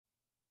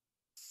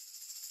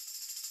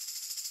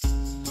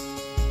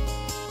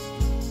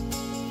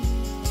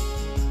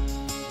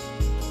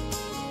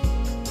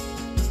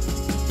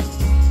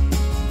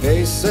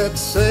They set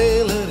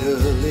sail at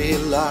early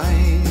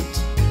light.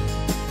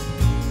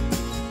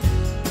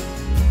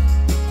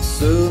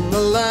 Soon the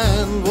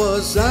land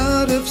was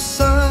out of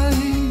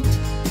sight.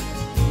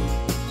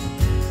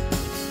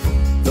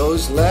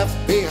 Those left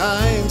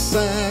behind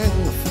sang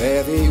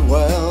very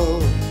well.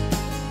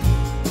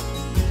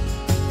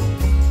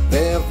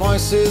 Their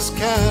voices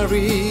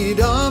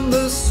carried on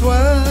the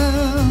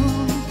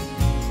swell.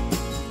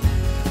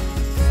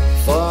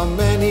 For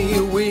many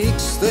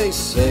weeks they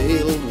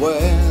sailed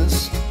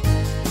west.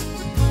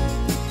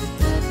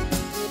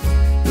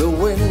 The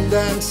wind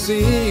and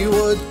sea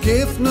would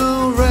give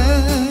no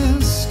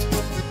rest.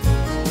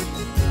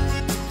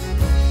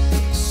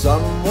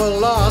 Some were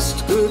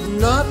lost, could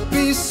not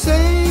be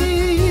saved.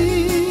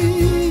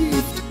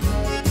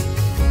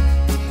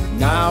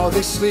 Now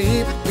they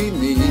sleep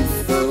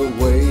beneath the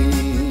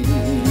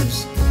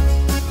waves.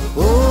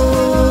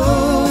 Oh,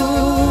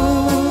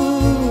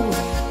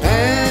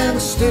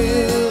 and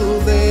still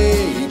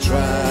they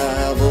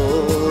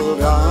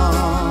traveled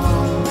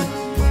on.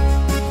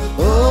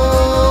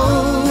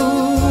 Oh,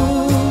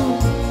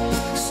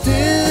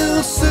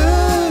 still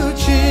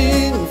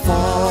searching for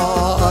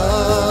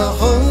a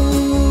home.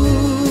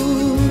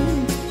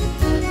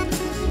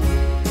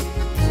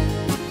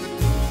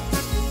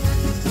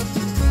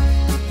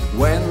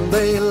 When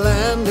they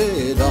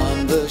landed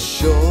on the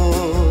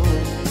shore,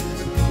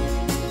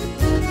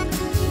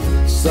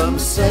 some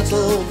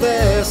settled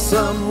there,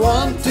 some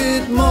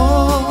wanted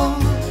more.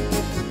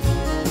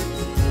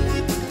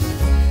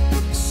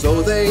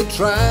 So they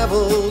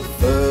traveled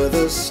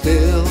further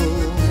still,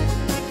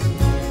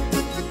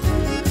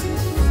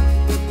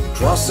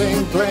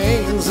 crossing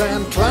plains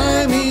and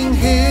climbing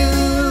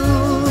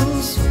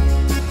hills.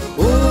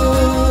 Ooh,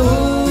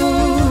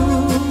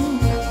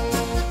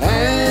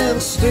 and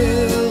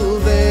still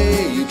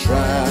they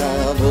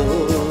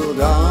traveled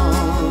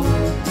on.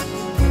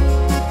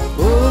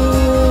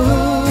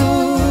 Ooh,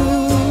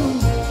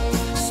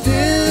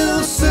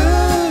 still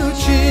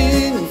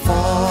searching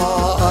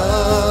for a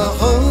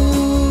home.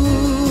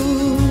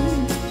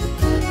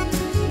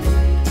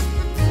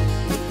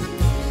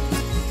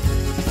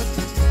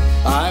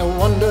 I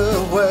wonder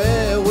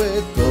where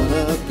we're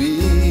gonna be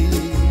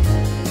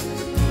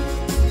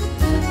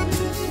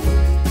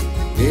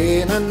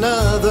in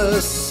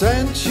another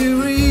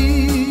century.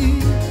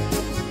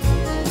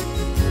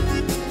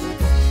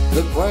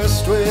 The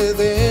quest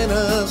within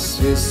us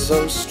is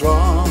so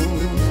strong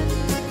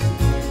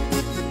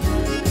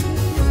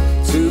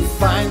to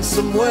find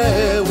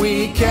somewhere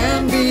we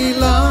can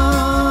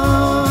belong.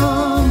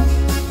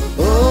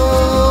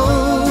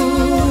 Oh,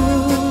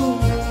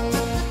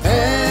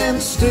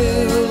 and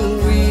still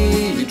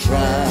we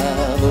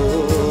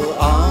travel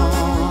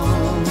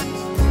on.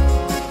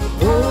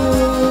 Oh,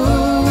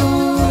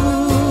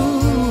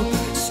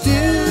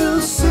 still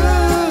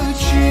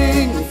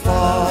searching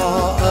for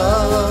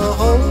a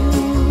home.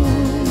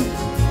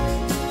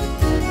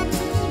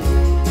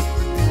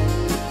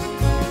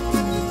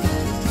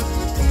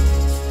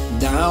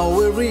 Now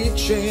we're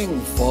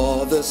reaching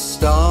for the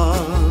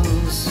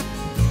stars.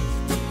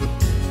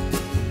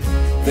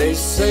 They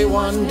say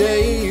one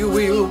day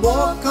we'll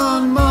walk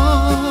on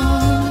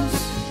Mars.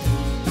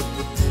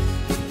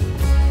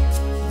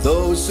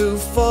 Those who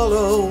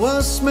follow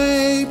us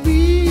may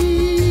be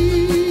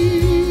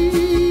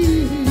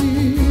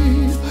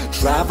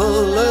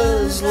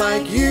travelers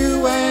like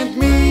you and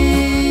me.